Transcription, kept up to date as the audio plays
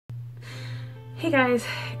Hey guys,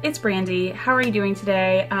 it's Brandie. How are you doing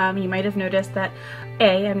today? You might have noticed that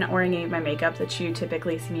I'm not wearing any of my makeup that you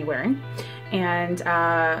typically see me wearing, and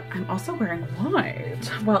I'm also wearing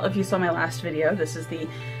white. Well, if you saw my last video, this is the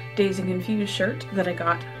Dazed and Confused shirt that I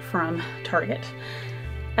got from Target.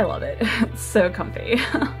 I love it. It's so comfy.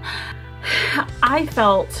 I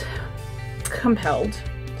felt compelled,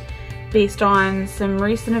 based on some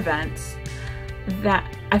recent events,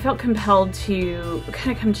 that I felt compelled to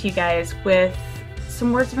kind of come to you guys with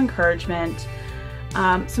some words of encouragement,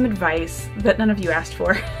 some advice that none of you asked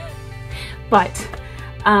for. But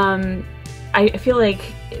I feel like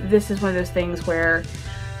this is one of those things where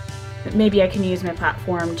maybe I can use my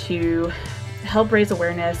platform to help raise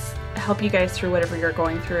awareness, help you guys through whatever you're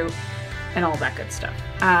going through, and all that good stuff.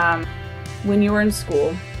 When you were in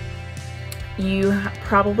school, you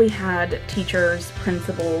probably had teachers,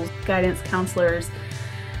 principals, guidance counselors,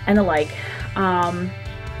 and the like,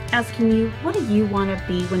 asking you, what do you want to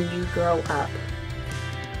be when you grow up?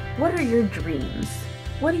 What are your dreams?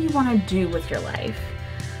 What do you want to do with your life?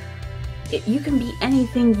 You can be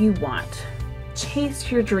anything you want.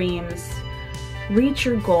 Chase your dreams, reach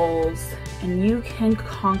your goals, and you can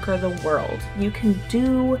conquer the world. You can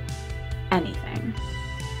do anything.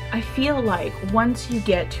 I feel like once you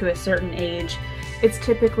get to a certain age, it's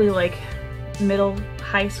typically like middle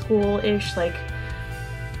high school-ish, like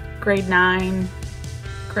grade 9,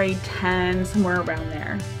 grade 10, somewhere around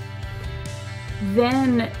there.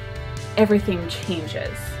 Then everything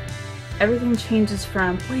changes. Everything changes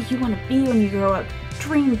from what do you want to be when you grow up?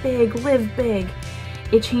 Dream big, live big.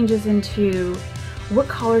 It changes into what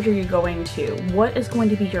college are you going to? What is going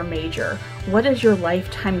to be your major? What is your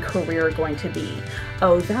lifetime career going to be?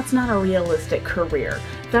 Oh, that's not a realistic career.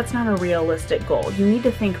 That's not a realistic goal. You need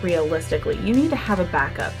to think realistically. You need to have a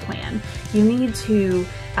backup plan. You need to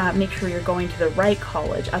make sure you're going to the right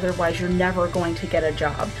college, otherwise you're never going to get a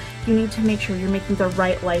job. You need to make sure you're making the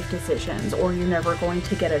right life decisions, or you're never going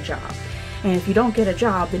to get a job. And if you don't get a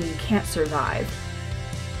job, then you can't survive.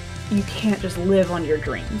 You can't just live on your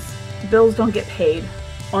dreams. Bills don't get paid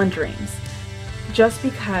on dreams. Just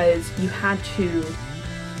because you had to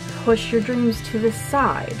push your dreams to the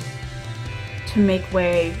side to make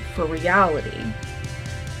way for reality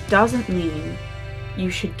doesn't mean you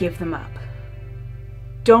should give them up.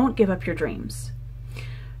 Don't give up your dreams.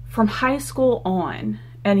 From high school on,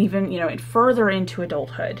 and even, further into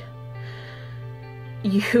adulthood,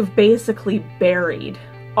 you've basically buried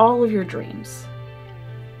all of your dreams.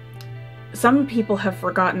 Some people have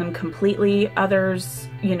forgotten them completely. Others,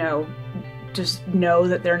 just know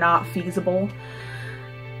that they're not feasible.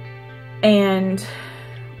 And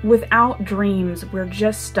without dreams, we're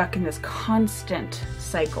just stuck in this constant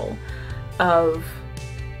cycle of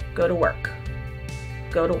go to work,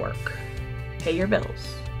 pay your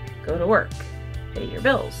bills, go to work, pay your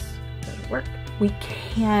bills, go to work. We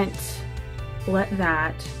can't let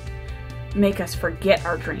that make us forget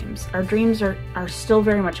our dreams. Our dreams are still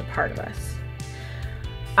very much a part of us.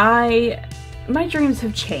 My dreams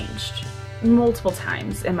have changed multiple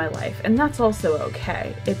times in my life, and that's also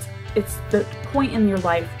okay. It's the point in your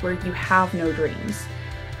life where you have no dreams,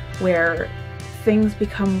 where things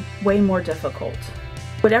become way more difficult.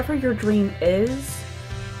 Whatever your dream is,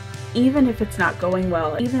 even if it's not going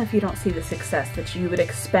well, even if you don't see the success that you would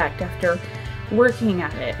expect after working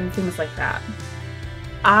at it and things like that,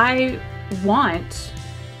 I want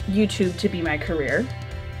YouTube to be my career.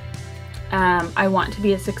 I want to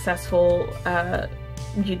be a successful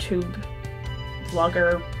YouTube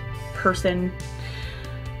vlogger person.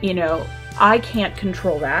 I can't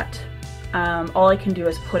control that. All I can do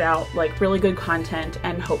is put out like really good content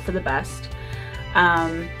and hope for the best.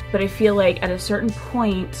 But I feel like at a certain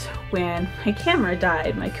point, when my camera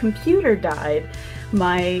died, my computer died,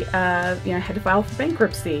 I had to file for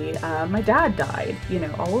bankruptcy, my dad died,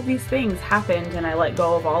 all of these things happened, and I let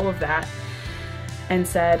go of all of that and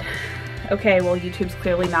said, okay, well, YouTube's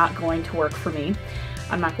clearly not going to work for me.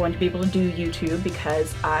 I'm not going to be able to do YouTube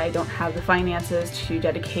because I don't have the finances to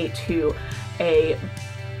dedicate to a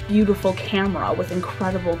beautiful camera with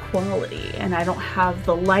incredible quality, and I don't have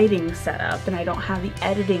the lighting set up, and I don't have the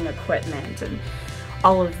editing equipment and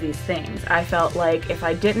all of these things. I felt like if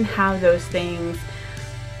I didn't have those things,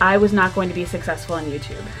 I was not going to be successful on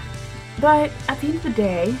YouTube. But at the end of the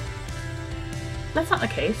day, that's not the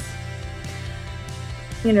case.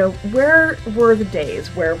 Where were the days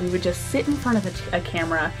where we would just sit in front of a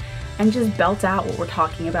camera and just belt out what we're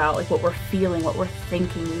talking about, like what we're feeling, what we're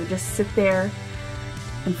thinking? We would just sit there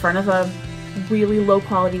in front of a really low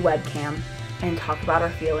quality webcam and talk about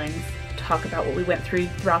our feelings, talk about what we went through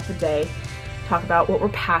throughout the day, talk about what we're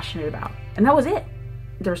passionate about. And that was it.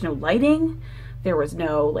 There was no lighting, There was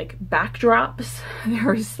no like backdrops.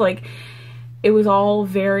 There was like, it was all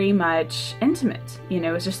very much intimate. You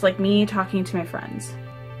know, it was just like me talking to my friends.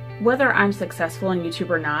 Whether I'm successful on YouTube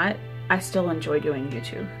or not, I still enjoy doing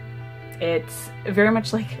YouTube. It's very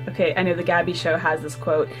much like, okay, I know the Gabby Show has this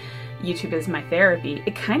quote, YouTube is my therapy.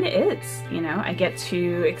 It kind of is, you know. I get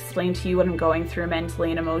to explain to you what I'm going through mentally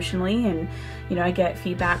and emotionally, and you know, I get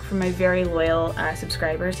feedback from my very loyal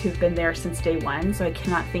subscribers who've been there since day one, so I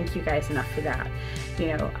cannot thank you guys enough for that.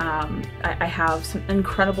 You know, I have some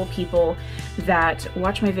incredible people that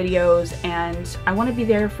watch my videos, and I want to be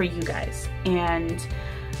there for you guys, and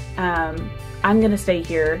I'm gonna stay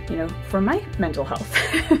here, you know, for my mental health.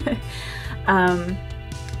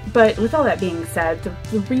 But with all that being said,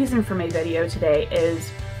 the reason for my video today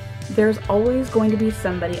is there's always going to be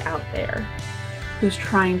somebody out there who's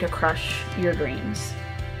trying to crush your dreams.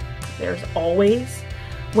 There's always,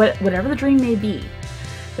 whatever the dream may be,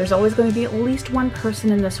 there's always going to be at least one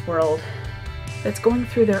person in this world that's going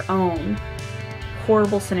through their own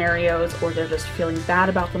horrible scenarios, or they're just feeling bad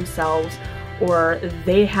about themselves, or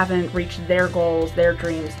they haven't reached their goals, their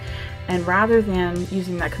dreams. And rather than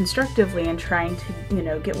using that constructively and trying to, you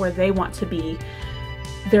know, get where they want to be,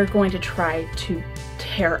 they're going to try to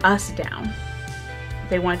tear us down.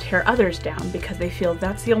 They want to tear others down because they feel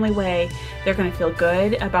that's the only way they're going to feel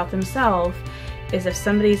good about themselves, is if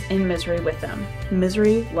somebody's in misery with them.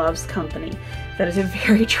 Misery loves company. That is a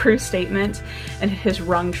very true statement, and it has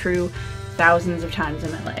rung true thousands of times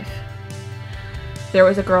in my life. There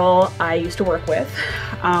was a girl I used to work with.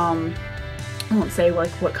 I won't say like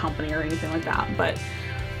what company or anything like that, but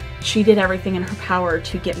she did everything in her power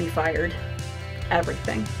to get me fired.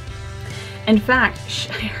 Everything. In fact,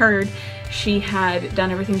 I heard she had done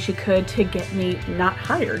everything she could to get me not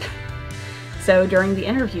hired. So during the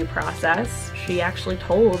interview process, she actually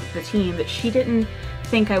told the team that she didn't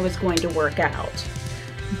think I was going to work out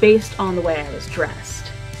based on the way I was dressed.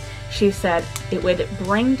 She said it would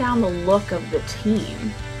bring down the look of the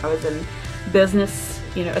team. I was in business,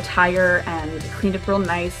 you know, attire and cleaned up real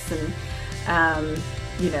nice, and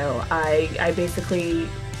you know, I basically,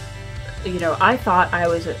 you know, I thought I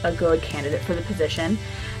was a good candidate for the position,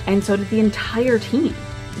 and so did the entire team.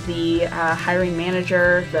 The hiring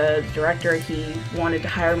manager, the director, he wanted to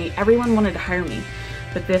hire me. Everyone wanted to hire me,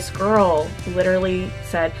 but this girl literally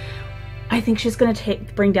said, I think she's gonna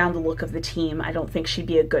bring down the look of the team. I don't think she'd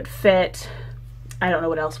be a good fit. I don't know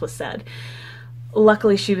what else was said.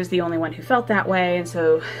 Luckily, she was the only one who felt that way, and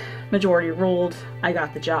so majority ruled. I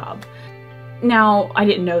got the job. Now, I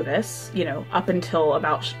didn't know this, you know, up until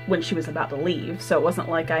about when she was about to leave, so it wasn't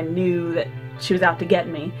like I knew that she was out to get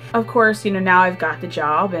me. Of course, you know, now I've got the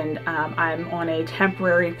job, and I'm on a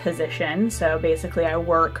temporary position, so basically I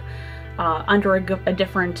work under a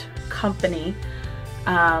different company,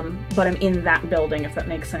 but I'm in that building, if that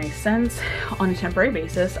makes any sense, on a temporary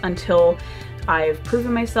basis until I've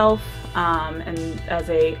proven myself and as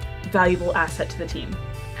a valuable asset to the team.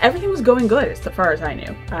 Everything was going good as far as I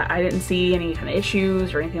knew. I didn't see any kind of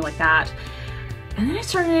issues or anything like that. And then I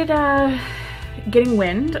started getting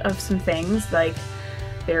wind of some things, like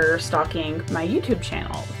they're stalking my YouTube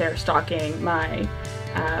channel, they're stalking my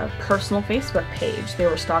personal Facebook page, they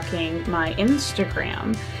were stalking my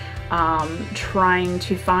Instagram, trying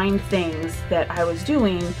to find things that I was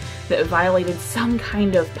doing that violated some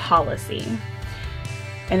kind of policy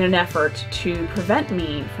in an effort to prevent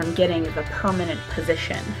me from getting the permanent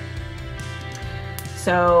position.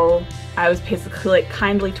 So I was basically like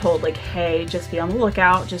kindly told, like, hey, just be on the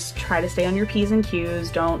lookout, just try to stay on your P's and Q's,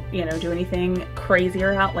 don't, you know, do anything crazy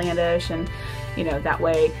or outlandish, and you know, that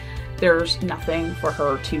way there's nothing for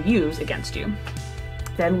her to use against you.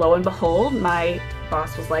 Then lo and behold, my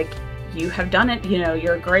boss was like, you have done it, you know,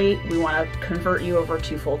 you're great, we want to convert you over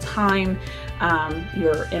to full-time,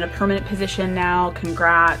 you're in a permanent position now,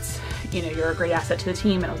 congrats, you know, you're a great asset to the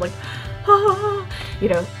team. And I was like, ah, you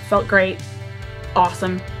know, felt great,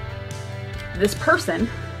 awesome. This person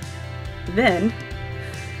then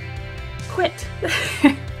quit.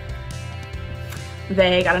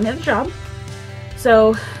 They got another job,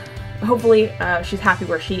 so hopefully she's happy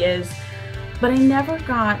where she is, but I never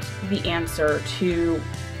got the answer to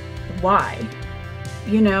why.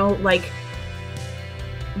 You know, like,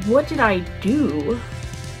 what did I do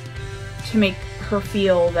to make her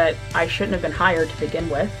feel that I shouldn't have been hired to begin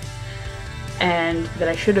with, and that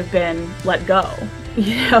I should have been let go?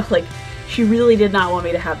 You know, like, she really did not want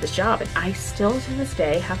me to have this job, and I still to this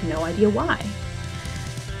day have no idea why.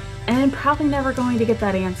 And I'm probably never going to get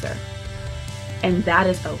that answer, and that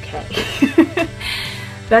is okay.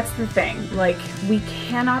 That's the thing, like, we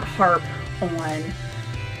cannot harp on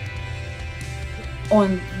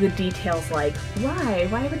on the details like,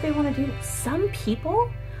 why would they want to do this? Some people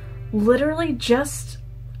literally just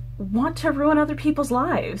want to ruin other people's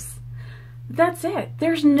lives. That's it.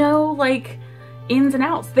 There's no like ins and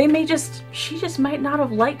outs. She just might not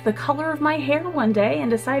have liked the color of my hair one day and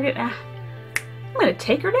decided, I'm gonna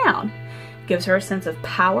take her down. Gives her a sense of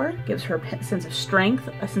power, gives her a sense of strength,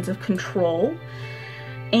 a sense of control,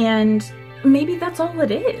 and maybe that's all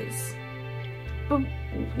it is. But,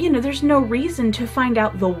 you know, there's no reason to find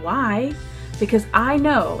out the why, because I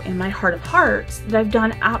know in my heart of hearts that I've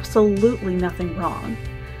done absolutely nothing wrong.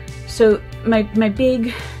 So my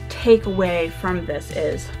big takeaway from this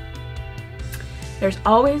is there's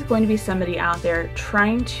always going to be somebody out there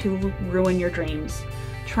trying to ruin your dreams,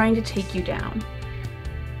 trying to take you down.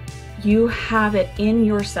 You have it in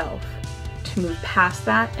yourself to move past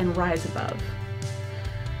that and rise above.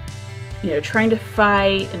 You know, trying to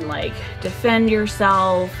fight and like defend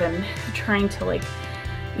yourself and trying to like,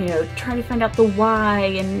 you know, trying to find out the why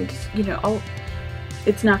and, you know,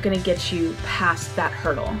 it's not going to get you past that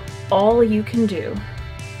hurdle. All you can do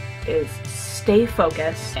is stay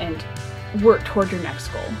focused and work toward your next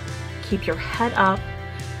goal. Keep your head up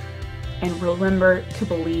and remember to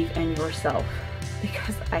believe in yourself,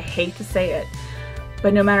 because I hate to say it,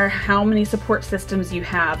 but no matter how many support systems you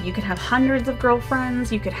could have hundreds of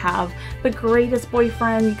girlfriends, you could have the greatest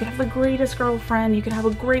boyfriend, you could have the greatest girlfriend, you could have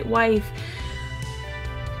a great wife.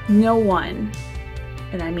 No one,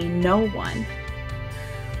 and I mean no one,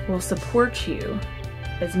 will support you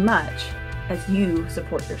as much as you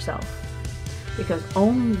support yourself. Because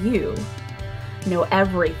only you know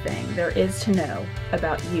everything there is to know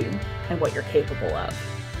about you and what you're capable of.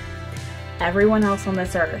 Everyone else on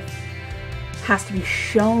this earth has to be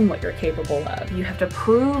shown what you're capable of. You have to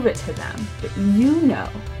prove it to them, but you know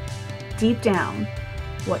deep down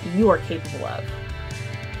what you are capable of.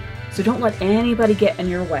 So don't let anybody get in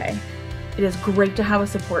your way. It is great to have a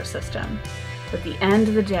support system, but at the end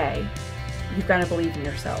of the day, you've got to believe in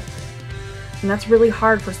yourself. And that's really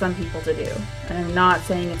hard for some people to do. And I'm not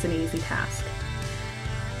saying it's an easy task.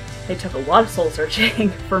 It took a lot of soul searching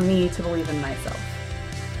for me to believe in myself.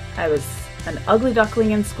 I was an ugly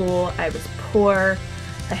duckling in school. I was poor.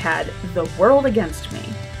 I had the world against me.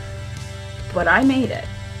 But I made it.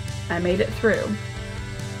 I made it through.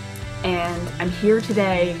 And I'm here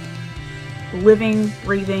today, living,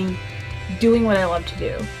 breathing, doing what I love to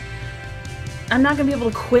do. I'm not gonna be able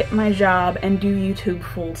to quit my job and do YouTube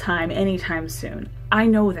full time anytime soon. I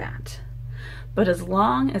know that. But as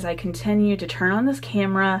long as I continue to turn on this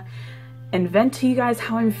camera and vent to you guys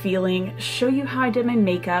how I'm feeling, show you how I did my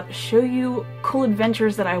makeup, show you cool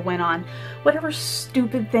adventures that I went on, whatever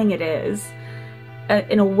stupid thing it is,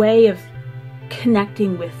 in a way of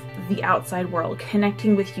connecting with the outside world,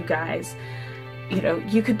 connecting with you guys. You know,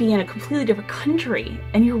 you could be in a completely different country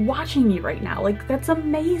and you're watching me right now. Like, that's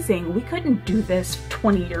amazing. We couldn't do this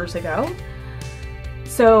 20 years ago.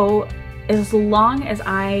 So as long as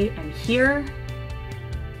I am here,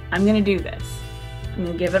 I'm gonna do this. I'm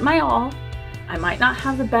gonna give it my all. I might not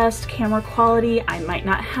have the best camera quality. I might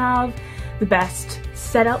not have the best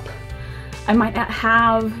setup. I might not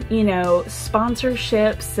have, you know,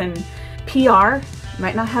 sponsorships and PR.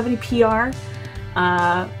 Might not have any PR.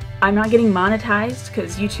 I'm not getting monetized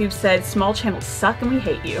because YouTube said small channels suck and we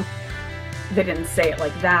hate you. They didn't say it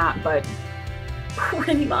like that, but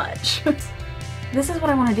pretty much. This is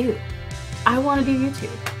what I want to do. I want to do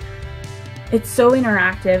YouTube. It's so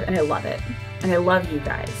interactive and I love it. And I love you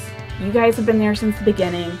guys. You guys have been there since the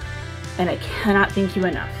beginning and I cannot thank you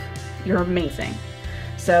enough. You're amazing.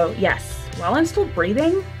 So yes, while I'm still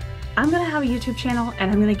breathing, I'm gonna have a YouTube channel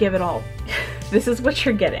and I'm gonna give it all. This is what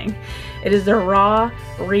you're getting. It is the raw,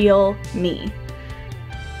 real me.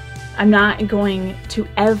 I'm not going to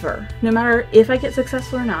ever, no matter if I get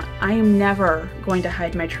successful or not, I am never going to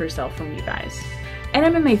hide my true self from you guys. And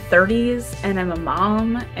I'm in my 30s and I'm a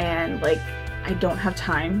mom and like, I don't have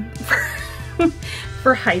time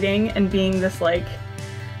for hiding and being this like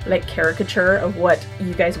caricature of what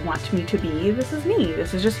you guys want me to be. This is me.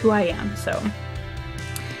 This is just who I am. So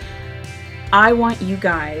I want you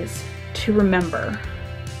guys to remember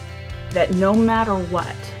that no matter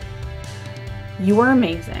what, you are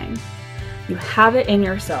amazing. You have it in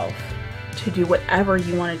yourself to do whatever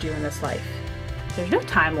you want to do in this life. There's no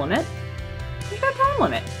time limit. There's no time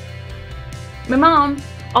limit. My mom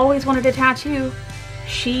always wanted a tattoo.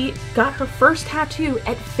 She got her first tattoo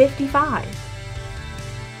at 55.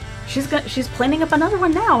 She's planning up another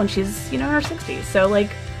one now and she's, you know, in her 60s. So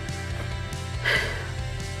like,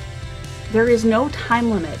 there is no time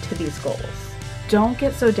limit to these goals. Don't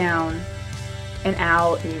get so down and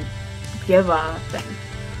out and give up and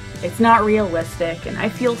it's not realistic, and I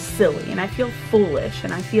feel silly, and I feel foolish,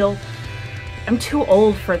 and I feel I'm too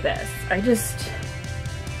old for this.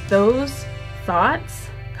 Those thoughts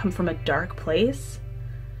come from a dark place,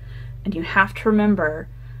 and you have to remember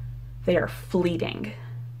they are fleeting.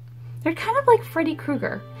 They're kind of like Freddy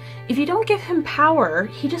Krueger. If you don't give him power,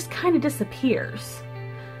 he just kind of disappears.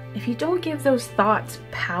 If you don't give those thoughts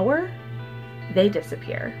power, they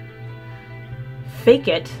disappear. Fake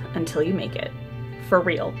it until you make it. For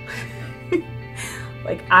real.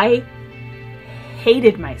 Like, I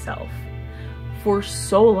hated myself for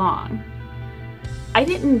so long. I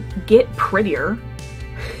didn't get prettier.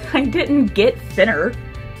 I didn't get thinner.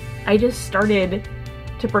 I just started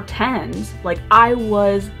to pretend like I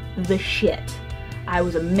was the shit. I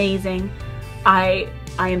was amazing. I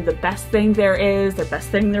am the best thing there is, the best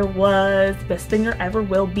thing there was, the best thing there ever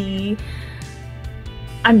will be.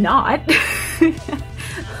 I'm not.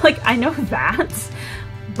 Like, I know that,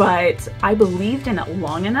 but I believed in it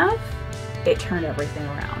long enough, it turned everything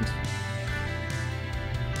around.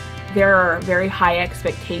 There are very high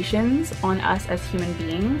expectations on us as human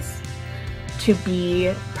beings to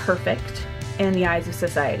be perfect in the eyes of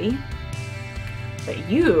society, but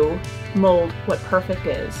you mold what perfect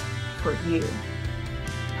is for you.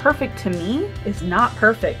 Perfect to me is not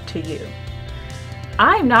perfect to you.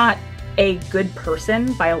 I'm not a good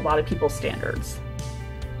person by a lot of people's standards,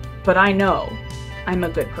 but I know I'm a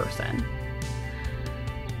good person.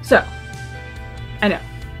 So, I know,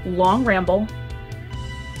 long ramble,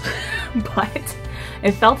 but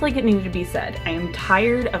it felt like it needed to be said. I am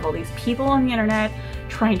tired of all these people on the internet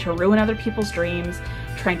trying to ruin other people's dreams,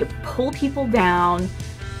 trying to pull people down.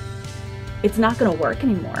 It's not gonna work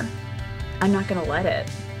anymore. I'm not gonna let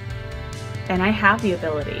it. And I have the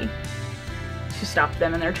ability to stop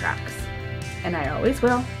them in their tracks. And I always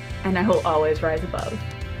will, and I will always rise above.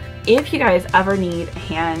 If you guys ever need a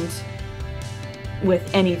hand with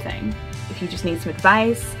anything, if you just need some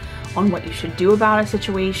advice on what you should do about a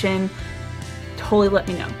situation, totally let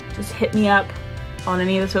me know. Just hit me up on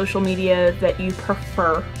any of the social media that you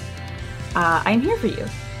prefer. I'm here for you.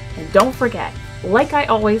 And don't forget, like I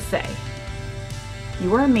always say,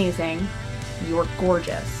 you are amazing, you are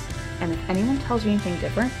gorgeous, and if anyone tells you anything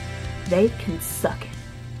different, they can suck it.